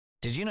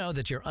Did you know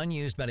that your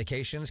unused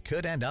medications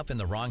could end up in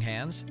the wrong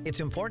hands?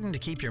 It's important to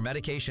keep your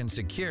medications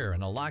secure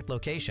in a locked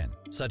location,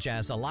 such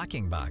as a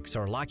locking box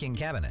or locking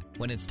cabinet.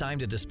 When it's time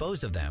to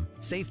dispose of them,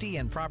 safely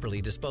and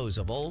properly dispose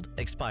of old,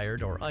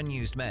 expired, or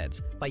unused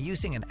meds by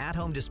using an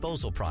at-home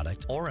disposal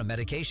product or a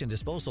medication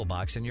disposal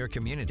box in your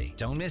community.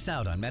 Don't miss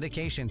out on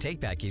medication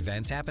take-back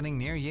events happening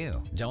near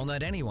you. Don't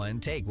let anyone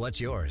take what's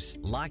yours.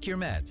 Lock your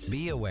meds.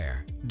 Be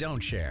aware.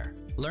 Don't share.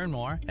 Learn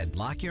more at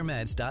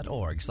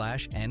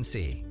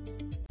lockyourmeds.org/NC.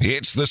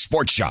 It's the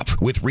Sports Shop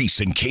with Reese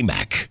and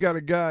Kmac. Got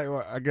a guy,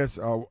 I guess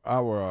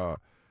our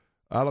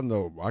I don't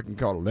know, I can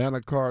call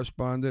Atlanta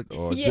correspondent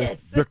or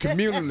just the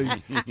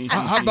community.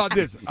 How about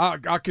this?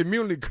 Our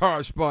community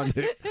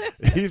correspondent.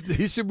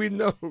 He should be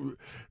no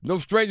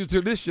stranger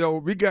to this show.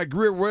 We got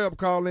Greear Webb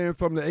calling in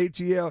from the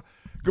ATL.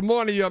 Good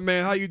morning, young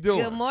man. How you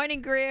doing? Good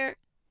morning, Greear.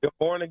 Good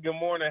morning. Good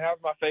morning. How's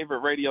my favorite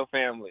radio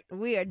family?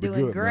 We are doing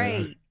good,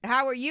 great. Man.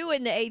 How are you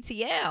in the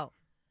ATL?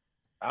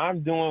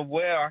 I'm doing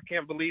well. I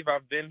can't believe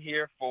I've been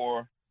here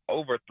for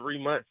over 3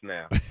 months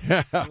now.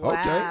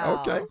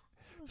 Wow. Okay.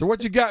 So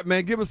what you got,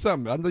 man? Give us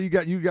something. I know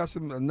you got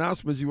some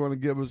announcements you want to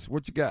give us.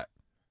 What you got?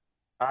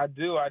 I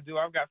do. I've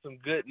got some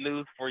good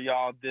news for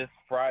y'all this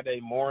Friday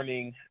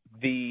morning.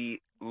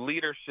 The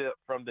leadership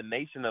from the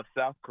nation of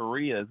South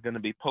Korea is going to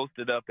be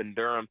posted up in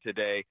Durham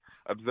today,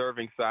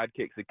 observing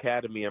Sidekicks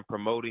Academy and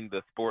promoting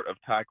the sport of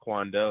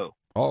taekwondo.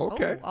 Oh,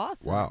 okay. Oh,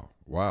 awesome.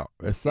 Wow.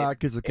 That's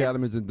Sidekicks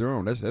Academy in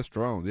Durham. That's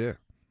strong, yeah.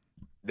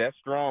 That's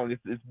strong.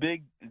 It's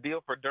big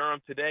deal for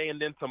Durham today,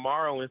 and then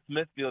tomorrow in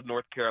Smithfield,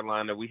 North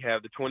Carolina, we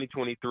have the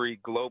 2023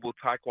 Global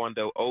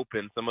Taekwondo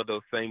Open. Some of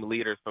those same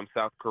leaders from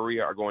South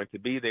Korea are going to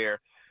be there.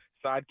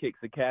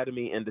 Sidekicks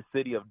Academy in the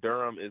city of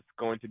Durham is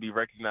going to be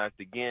recognized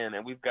again,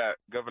 and we've got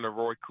Governor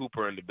Roy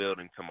Cooper in the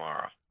building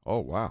tomorrow. Oh,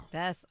 wow.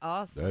 That's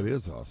awesome. That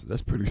is awesome.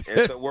 That's pretty good.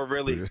 And so we're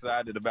really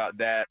excited about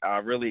that.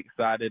 Really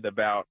excited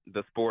about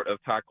the sport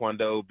of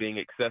Taekwondo being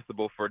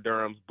accessible for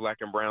Durham's black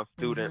and brown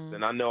students. Mm-hmm.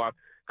 And I know I've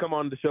come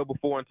on the show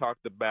before and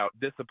talked about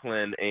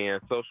discipline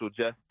and social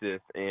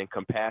justice and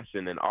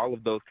compassion, and all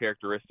of those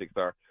characteristics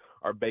are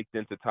baked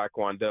into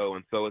Taekwondo.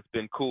 And so it's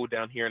been cool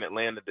down here in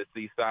Atlanta to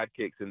see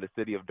Sidekicks in the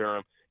city of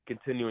Durham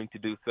continuing to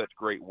do such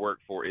great work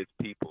for its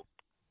people.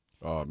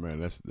 Oh, man,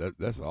 that's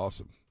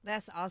awesome.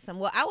 That's awesome.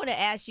 Well, I would have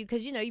asked you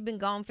because, you've been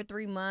gone for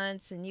 3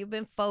 months and you've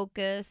been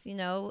focused,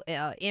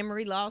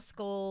 Emory Law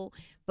School,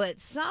 but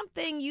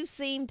something you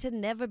seem to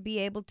never be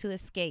able to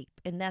escape,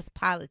 and that's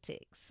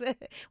politics.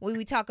 When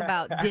we talk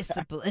about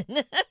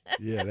discipline.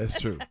 Yeah, that's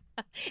true.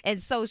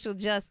 And social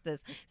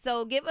justice.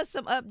 So give us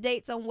some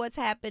updates on what's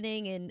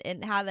happening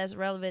and how that's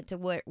relevant to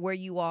where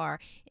you are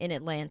in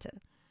Atlanta.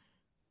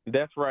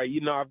 That's right.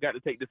 I've got to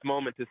take this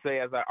moment to say,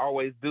 as I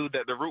always do,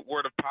 that the root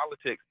word of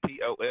politics,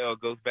 P-O-L,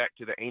 goes back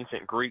to the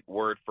ancient Greek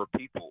word for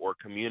people or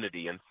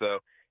community. And so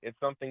it's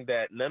something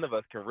that none of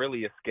us can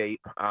really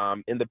escape.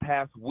 In the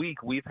past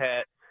week, we've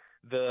had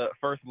the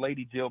First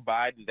Lady Jill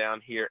Biden down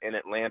here in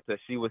Atlanta.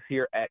 She was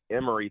here at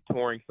Emory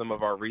touring some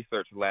of our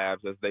research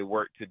labs as they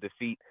work to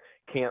defeat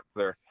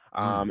cancer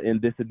in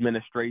this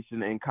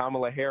administration. And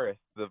Kamala Harris,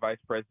 the Vice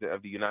President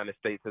of the United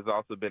States, has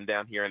also been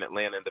down here in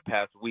Atlanta in the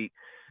past week,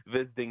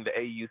 visiting the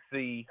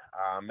AUC,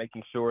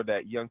 making sure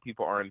that young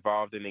people are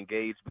involved and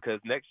engaged,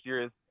 because next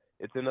year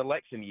it's an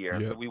election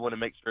year. Yep. So we want to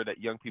make sure that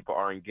young people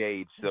are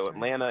engaged. So That's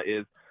Atlanta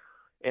is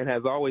and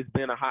has always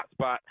been a hot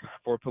spot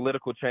for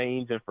political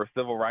change and for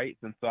civil rights.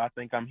 And so I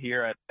think I'm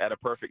here at a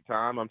perfect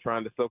time. I'm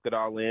trying to soak it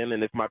all in.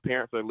 And if my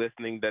parents are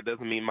listening, that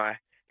doesn't mean my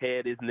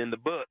head isn't in the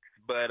books.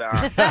 But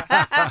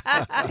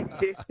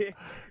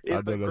it's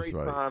a great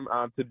time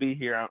to be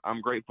here.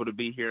 I'm grateful to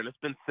be here. And it's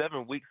been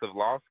 7 weeks of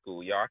law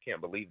school, y'all. I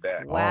can't believe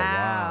that. Wow. Oh,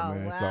 wow,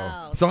 man.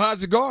 Wow. So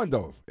how's it going,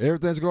 though?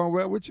 Everything's going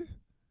well with you?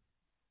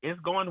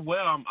 It's going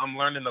well. I'm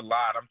learning a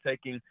lot. I'm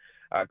taking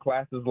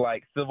classes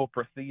like civil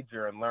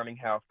procedure and learning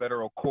how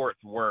federal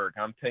courts work.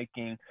 I'm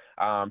taking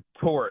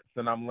torts,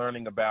 and I'm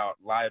learning about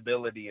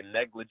liability and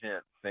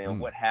negligence and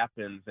what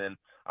happens and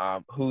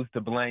who's to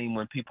blame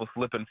when people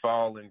slip and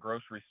fall in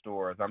grocery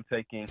stores. I'm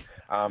taking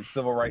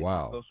civil rights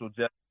and social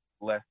justice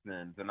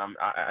lessons, and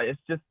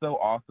it's just so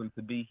awesome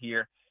to be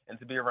here and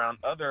to be around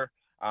other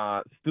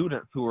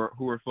students who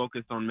are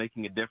focused on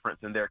making a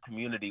difference in their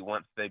community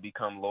once they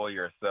become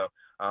lawyers. So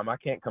I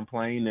can't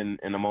complain, and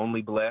I'm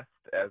only blessed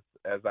as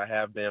I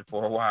have been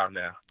for a while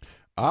now.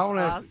 I want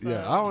to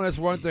ask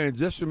one thing.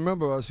 Just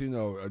remember us,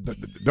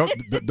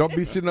 don't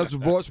be sending us a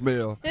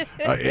voicemail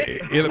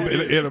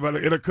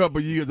in a couple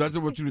of years. I just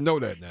want you to know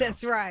that now.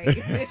 That's right. I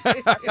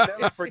can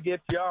never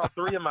forget y'all,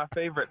 3 of my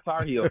favorite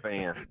Tar Heel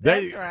fans.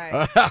 That's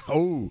right.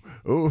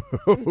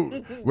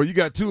 Well, you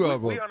got 2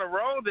 of them. We on the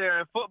road there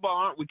in football,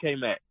 aren't we,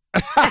 Kmac? They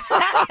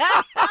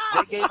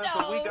gave us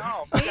a week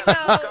off.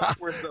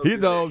 He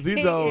knows.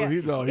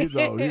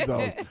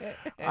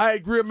 I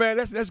agree, man.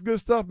 That's good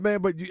stuff,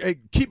 man. But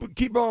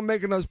keep on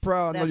making us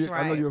proud. I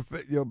know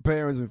your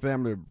parents and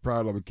family are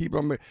proud of it. Keep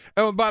on making.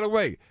 And by the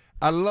way,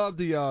 I love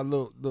the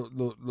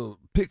little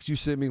pics you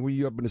sent me when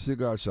you up in the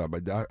cigar shop.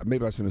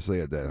 Maybe I shouldn't have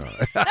said that.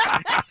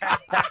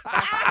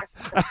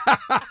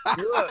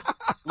 Huh?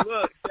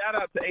 Look, shout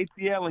shout out to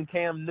ATL and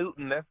Cam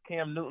Newton. That's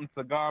Cam Newton's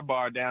cigar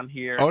bar down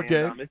here.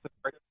 Okay. And, it's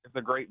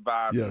a great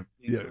vibe.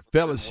 Yeah,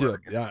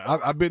 fellowship. Yeah,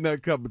 I've been there a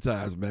couple of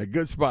times, man.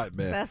 Good spot,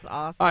 man. That's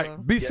awesome. All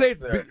right, be safe.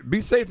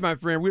 Be safe, my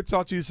friend. We'll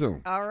talk to you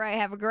soon. All right,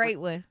 have a great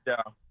one.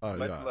 Yeah.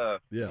 Much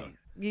love. Yeah.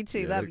 You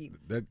too. Love you.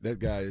 That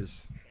guy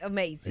is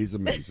amazing. He's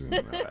amazing.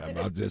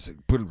 I'll just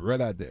put him right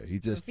out there. He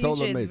just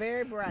totally amazing.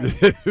 The future is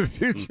very bright. The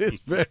future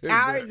is very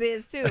Ours bright.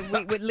 is too,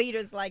 with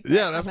leaders like that.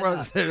 Yeah, that's what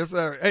I'm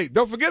saying. Hey,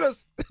 don't forget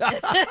us.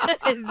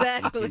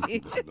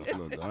 Exactly.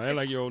 No, I ain't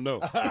like you don't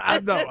know. I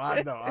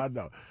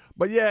know.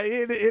 But yeah,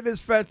 it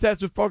is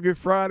fantastic. Funky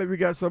Friday. We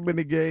got so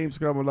many games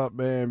coming up,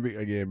 man.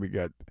 We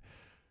got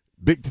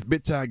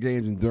big time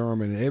games in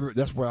Durham, and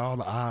that's where all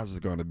the eyes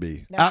are going to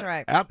be. That's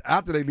right.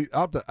 After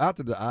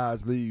the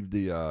eyes leave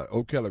the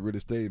Ocala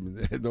Ritter Stadium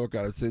in North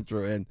Carolina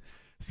Central, and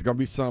it's going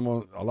to be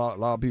a lot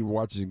of people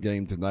watching the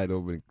game tonight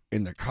over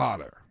in the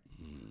Carter,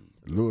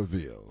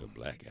 Louisville. The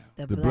blackout.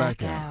 The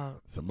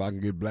blackout. Somebody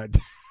can get blacked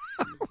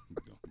out.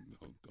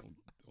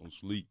 Don't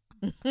sleep.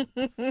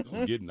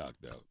 Don't get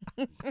knocked out.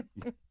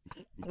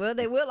 Well,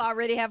 they will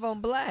already have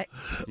on black.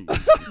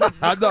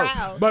 I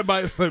know, but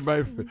my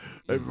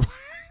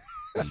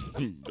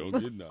don't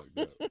get knocked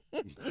out.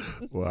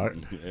 Well,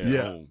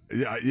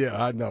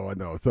 I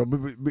know. So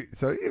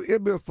it'll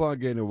be a fun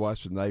game to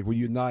watch tonight. We're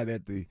united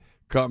at the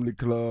comedy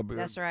club.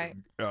 That's right.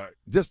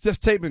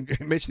 Just tape and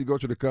make sure you go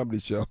to the comedy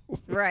show.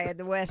 Right, at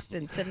the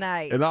Westin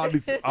tonight. And all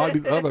these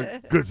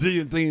other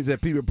gazillion things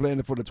that people are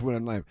planning for the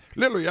 29th.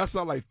 Literally, I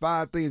saw like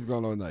 5 things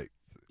going on tonight.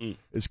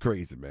 It's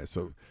crazy, man.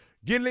 So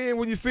get in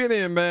when you fit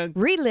in, man.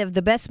 Relive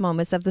the best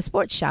moments of the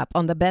Sports Shop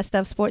on the Best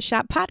of Sports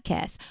Shop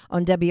podcast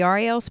on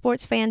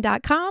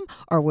WRLSportsFan.com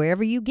or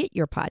wherever you get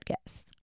your podcasts.